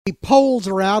The polls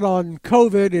are out on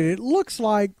COVID, and it looks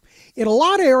like in a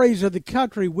lot of areas of the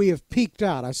country we have peaked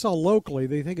out. I saw locally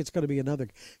they think it's going to be another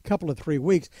couple of 3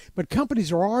 weeks, but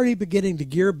companies are already beginning to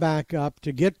gear back up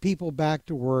to get people back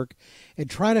to work and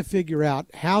try to figure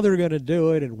out how they're going to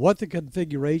do it and what the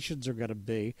configurations are going to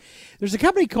be. There's a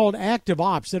company called Active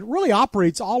Ops that really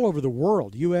operates all over the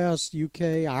world: U.S.,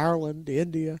 U.K., Ireland,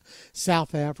 India,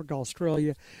 South Africa,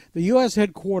 Australia. The U.S.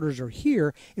 headquarters are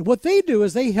here, and what they do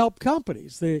is they help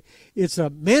companies. It's a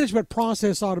management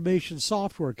process automation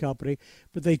software company,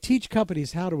 but they teach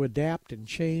companies how to adapt and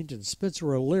change. And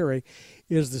Spencer O'Leary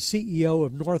is the CEO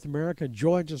of North America and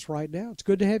joins us right now. It's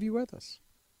good to have you with us.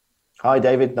 Hi,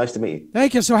 David. Nice to meet you.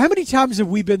 Thank you. So how many times have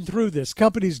we been through this?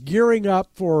 Companies gearing up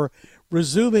for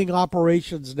resuming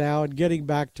operations now and getting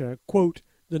back to, quote,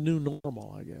 the new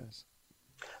normal, I guess.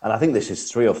 And I think this is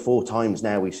 3 or 4 times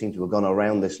now we seem to have gone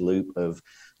around this loop of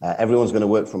everyone's going to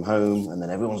work from home, and then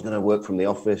everyone's going to work from the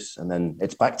office, and then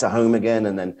it's back to home again,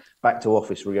 and then back to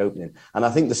office reopening. And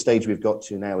I think the stage we've got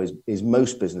to now is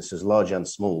most businesses, large and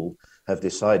small, have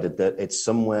decided that it's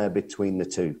somewhere between the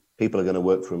two. People are going to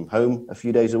work from home a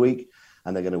few days a week,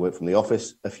 and they're going to work from the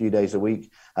office a few days a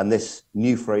week. And this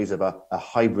new phrase of a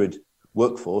hybrid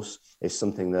workforce is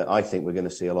something that I think we're going to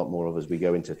see a lot more of as we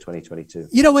go into 2022.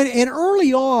 You know, and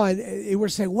early on, they were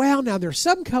saying, well, now there's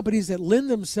some companies that lend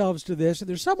themselves to this, and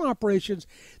there's some operations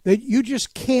that you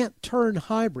just can't turn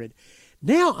hybrid.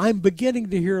 Now I'm beginning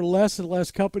to hear less and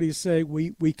less companies say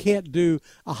we can't do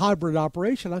a hybrid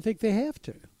operation. I think they have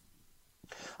to.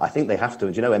 I think they have to.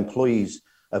 And, employees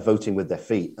are voting with their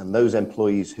feet. And those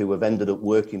employees who have ended up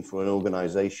working for an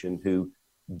organization who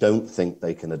don't think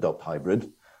they can adopt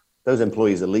hybrid, those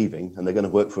employees are leaving, and they're going to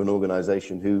work for an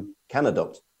organization who can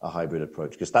adopt a hybrid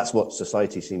approach, because that's what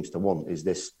society seems to want, is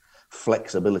this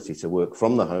flexibility to work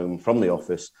from the home, from the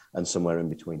office, and somewhere in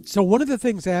between. So one of the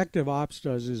things Active Ops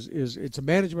does is it's a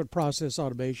management process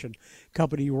automation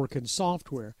company. You work in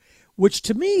software, which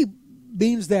to me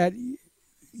means that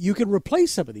you can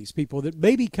replace some of these people that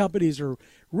maybe companies are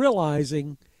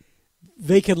realizing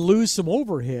they can lose some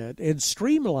overhead and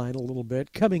streamline a little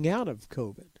bit coming out of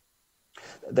COVID.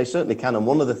 They certainly can. And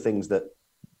one of the things that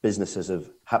businesses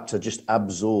have had to just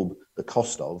absorb the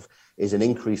cost of is an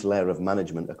increased layer of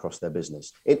management across their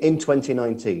business. In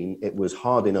 2019, it was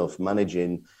hard enough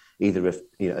managing either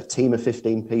a team of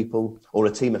 15 people or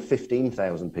a team of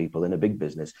 15,000 people in a big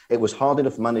business. It was hard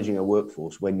enough managing a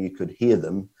workforce when you could hear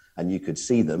them and you could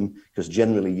see them, because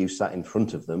generally you sat in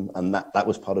front of them, and that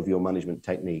was part of your management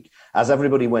technique. As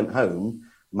everybody went home,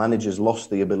 managers lost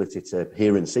the ability to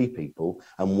hear and see people,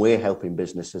 and we're helping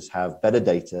businesses have better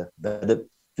data, better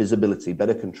visibility,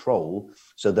 better control,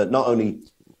 so that not only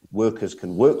workers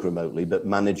can work remotely, but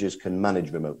managers can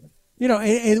manage remotely.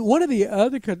 And one of the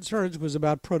other concerns was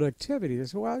about productivity. They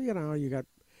said, well, you got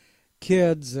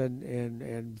kids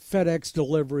and FedEx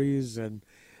deliveries and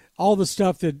all the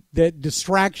stuff that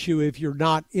distracts you if you're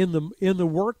not in the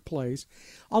workplace.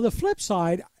 On the flip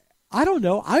side, I don't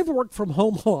know, I've worked from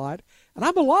home a lot, and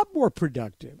I'm a lot more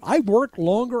productive. I work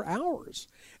longer hours,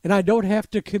 and I don't have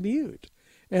to commute.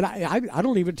 And I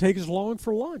don't even take as long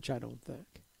for lunch, I don't think.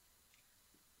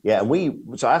 Yeah,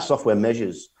 so our software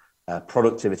measures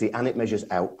productivity, and it measures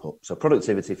output. So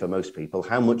productivity for most people,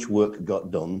 how much work got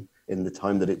done in the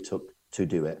time that it took to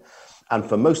do it. And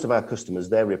for most of our customers,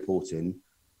 they're reporting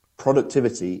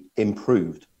productivity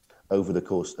improved over the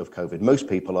course of COVID. Most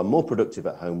people are more productive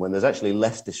at home when there's actually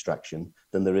less distraction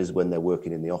than there is when they're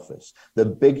working in the office. The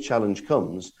big challenge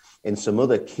comes in some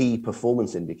other key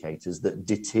performance indicators that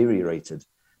deteriorated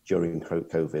during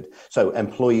COVID. So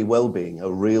employee well-being,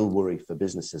 a real worry for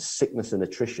businesses, sickness and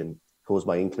attrition caused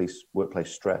by increased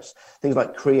workplace stress, things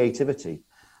like creativity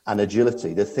and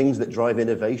agility, the things that drive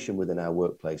innovation within our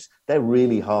workplace, they're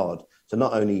really hard to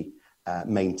not only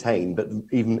maintain, but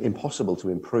even impossible to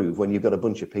improve when you've got a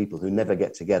bunch of people who never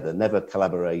get together, never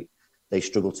collaborate. They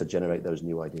struggle to generate those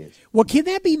new ideas. Well, can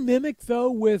that be mimicked,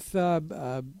 though, with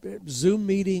Zoom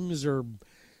meetings or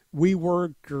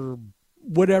WeWork or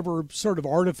whatever sort of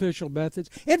artificial methods?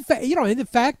 In fact, and the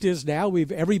fact is now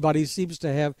everybody seems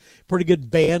to have pretty good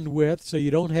bandwidth, so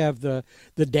you don't have the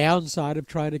downside of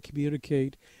trying to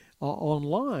communicate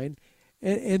online.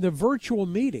 And the virtual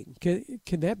meeting,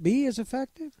 can that be as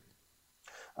effective?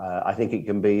 I think it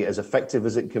can be as effective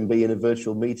as it can be in a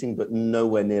virtual meeting, but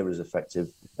nowhere near as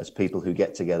effective as people who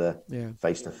get together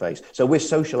face to face. So we're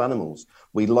social animals.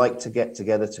 We like to get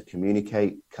together to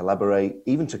communicate, collaborate,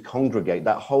 even to congregate.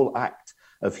 That whole act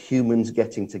of humans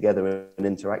getting together and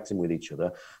interacting with each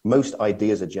other. Most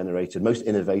ideas are generated. Most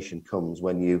innovation comes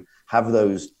when you have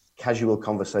those casual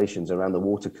conversations around the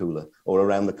water cooler or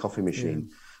around the coffee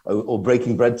machine. or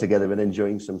breaking bread together and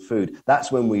enjoying some food.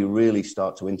 That's when we really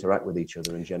start to interact with each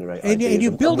other and generate ideas. And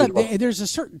you build up, there's a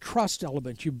certain trust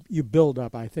element you build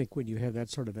up, I think, when you have that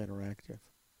sort of interactive.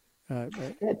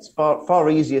 It's far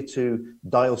easier to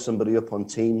dial somebody up on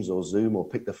Teams or Zoom or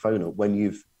pick the phone up when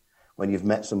you've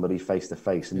met somebody face to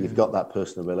face and you've got that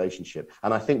personal relationship.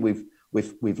 And I think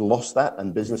we've lost that,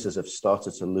 and businesses have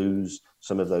started to lose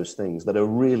some of those things that are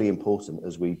really important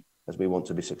as we want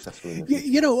to be successful in the future.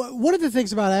 You know, one of the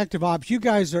things about Active Ops, you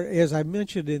guys are, as I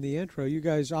mentioned in the intro, you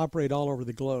guys operate all over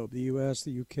the globe, the U.S.,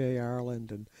 the U.K.,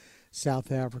 Ireland, and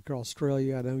South Africa,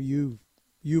 Australia. I know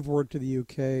you've worked in the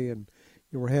U.K. and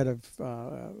you were head of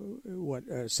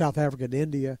South Africa and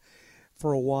India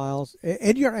for a while,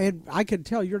 and I can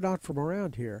tell you're not from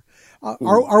around here.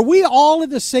 Are we all in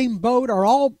the same boat?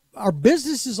 Are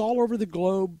businesses all over the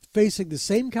globe facing the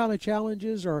same kind of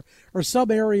challenges, or are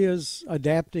some areas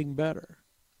adapting better?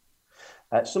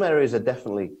 Some areas are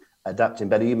definitely adapting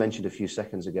better. You mentioned a few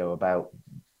seconds ago about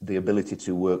the ability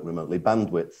to work remotely,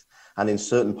 bandwidth, and in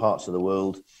certain parts of the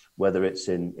world, whether it's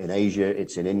in Asia,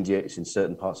 it's in India, it's in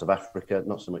certain parts of Africa,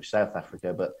 not so much South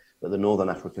Africa, but the Northern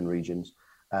African regions.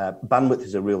 Bandwidth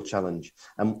is a real challenge.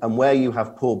 And where you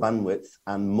have poor bandwidth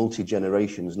and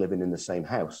multi-generations living in the same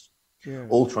house,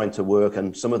 all trying to work,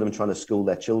 and some of them trying to school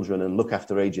their children and look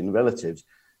after aging relatives,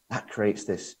 that creates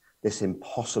this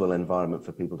impossible environment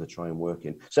for people to try and work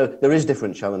in. So there is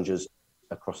different challenges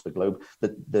across the globe.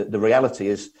 The reality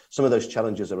is some of those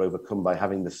challenges are overcome by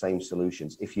having the same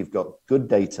solutions. If you've got good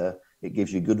data, it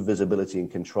gives you good visibility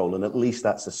and control, and at least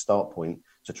that's a start point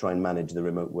to try and manage the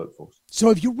remote workforce. So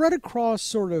have you run across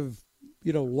sort of,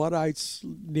 Luddites,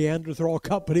 Neanderthal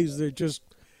companies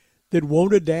that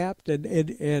won't adapt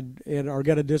and are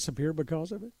going to disappear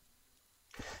because of it?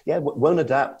 Yeah, won't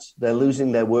adapt. They're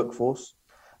losing their workforce.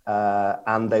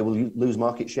 And they will lose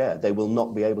market share. They will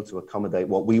not be able to accommodate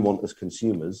what we want as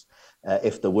consumers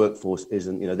if the workforce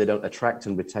isn't, they don't attract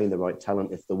and retain the right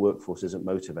talent if the workforce isn't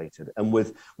motivated. And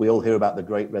we all hear about the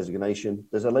Great Resignation.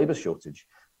 There's a labor shortage.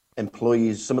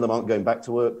 Employees, some of them aren't going back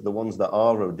to work. The ones that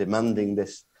are demanding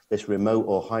this remote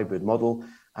or hybrid model.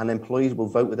 And employees will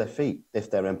vote with their feet.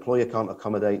 If their employer can't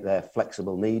accommodate their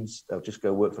flexible needs, they'll just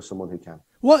go work for someone who can.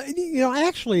 Well,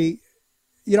 actually,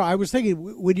 I was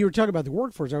thinking when you were talking about the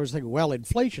workforce, I was thinking, well,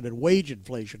 inflation and wage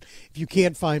inflation. If you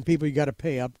can't find people, you got to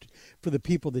pay up for the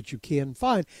people that you can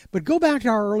find. But go back to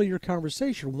our earlier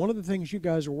conversation. One of the things you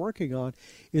guys are working on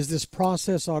is this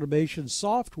process automation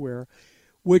software,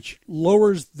 which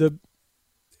lowers the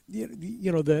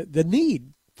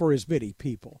need for as many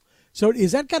people. So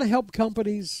is that going to help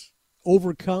companies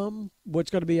overcome what's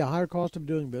going to be a higher cost of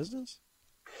doing business?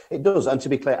 It does. And to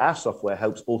be clear, our software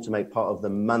helps automate part of the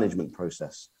management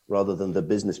process rather than the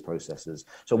business processes.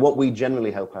 So what we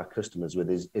generally help our customers with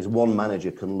is one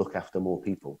manager can look after more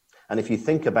people. And if you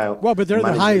think about... Well, but they're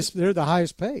the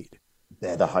highest paid.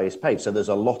 They're the highest paid. So there's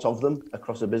a lot of them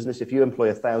across a business. If you employ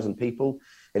 1,000 people,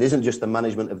 it isn't just the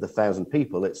management of the 1,000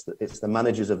 people. It's the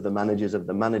managers of the managers of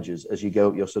the managers as you go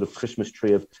up your sort of Christmas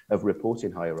tree of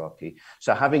reporting hierarchy.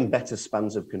 So having better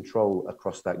spans of control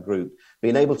across that group,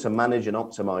 being able to manage and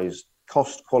optimize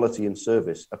cost, quality, and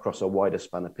service across a wider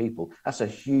span of people, that's a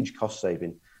huge cost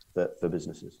saving for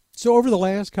businesses. So over the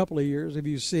last couple of years, have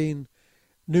you seen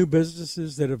new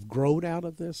businesses that have grown out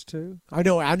of this too? I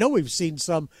know we've seen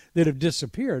some that have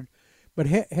disappeared, but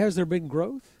has there been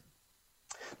growth?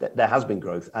 There has been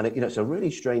growth, and it's a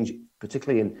really strange,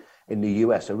 particularly in the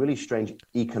US, a really strange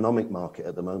economic market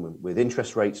at the moment with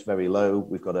interest rates very low.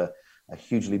 We've got a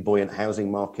hugely buoyant housing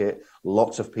market,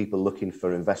 lots of people looking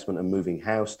for investment and moving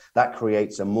house. That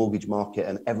creates a mortgage market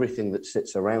and everything that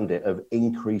sits around it of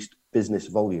increased business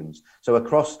volumes. So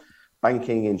across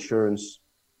banking, insurance,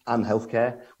 and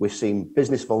healthcare, we've seen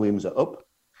business volumes are up,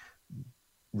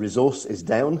 resource is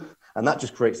down, and that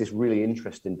just creates this really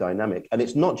interesting dynamic. And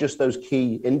it's not just those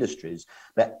key industries,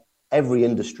 but every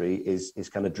industry is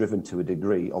kind of driven to a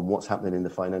degree on what's happening in the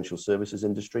financial services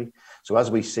industry. So as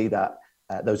we see that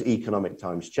those economic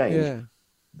times change,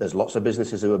 there's lots of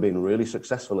businesses who are being really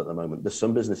successful at the moment. There's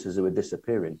some businesses who are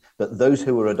disappearing, but those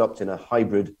who are adopting a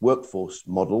hybrid workforce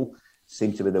model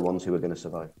seem to be the ones who are going to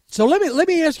survive. So let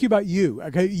me ask you about you.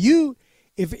 Okay,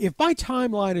 if my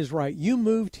timeline is right, you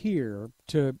moved here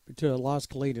to Las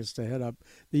Colinas to head up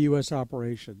the U.S.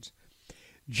 operations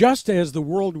just as the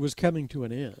world was coming to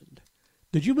an end.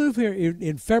 Did you move here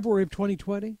in February of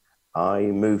 2020? I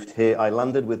moved here. I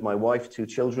landed with my wife, 2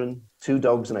 children, 2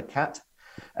 dogs and a cat.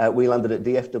 We landed at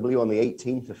DFW on the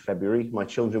 18th of February. My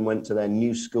children went to their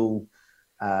new school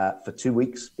for 2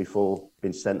 weeks before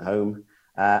being sent home.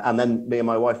 And then me and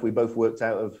my wife, we both worked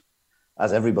out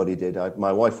as everybody did.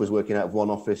 My wife was working out of one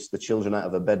office, the children out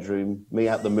of a bedroom, me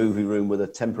out the movie room with a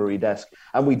temporary desk.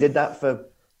 And we did that for,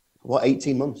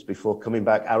 18 months before coming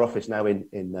back. Our office now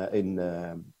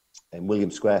in William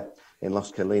Square in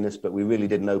Las Colinas, but we really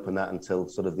didn't open that until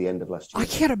sort of the end of last year. I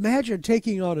can't imagine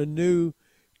taking on a new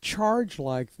charge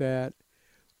like that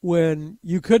when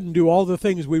you couldn't do all the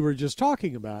things we were just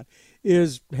talking about,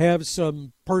 is develop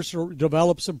some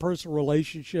personal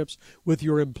relationships with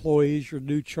your employees, your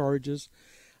new charges.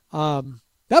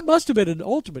 That must have been an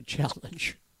ultimate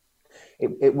challenge.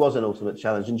 It was an ultimate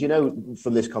challenge. And,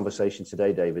 from this conversation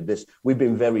today, David, we've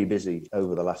been very busy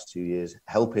over the last 2 years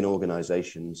helping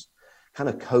organizations kind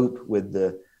of cope with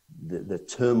the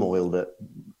turmoil that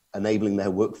enabling their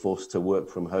workforce to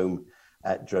work from home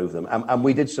drove them. And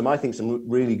we did some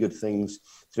really good things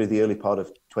through the early part of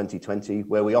 2020,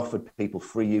 where we offered people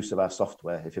free use of our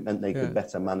software if it meant they could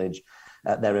better manage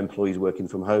their employees working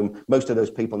from home. Most of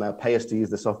those people now pay us to use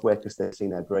the software because they've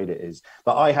seen how great it is.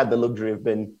 But I had the luxury of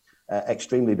being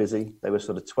extremely busy. They were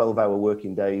sort of 12-hour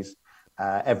working days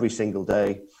every single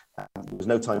day. There was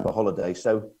no time for holiday.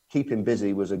 So keeping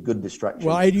busy was a good distraction.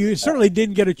 Well, you certainly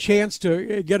didn't get a chance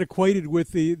to get acquainted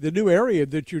with the new area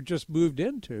that you just moved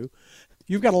into.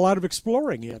 You've got a lot of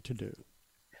exploring yet to do.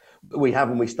 We have,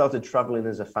 and we started traveling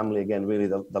as a family again, really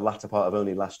the latter part of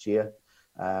only last year.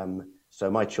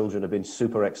 So my children have been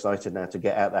super excited now to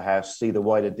get out of the house, see the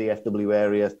wider DFW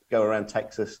area, go around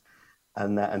Texas,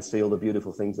 and see all the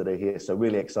beautiful things that are here. So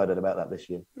really excited about that this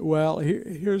year. Well,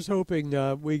 here's hoping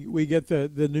we get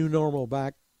the new normal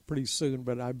back pretty soon,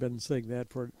 but I've been saying that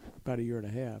for about a year and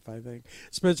a half, I think.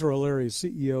 Spencer O'Leary,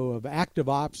 CEO of Active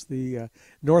Ops, the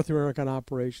North American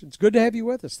operations. Good to have you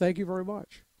with us. Thank you very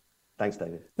much. Thanks,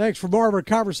 David. Thanks. For more of our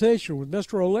conversation with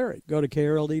Mr. O'Leary, go to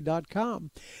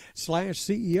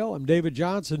krld.com/CEO. I'm David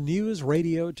Johnson, News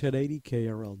Radio 1080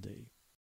 KRLD.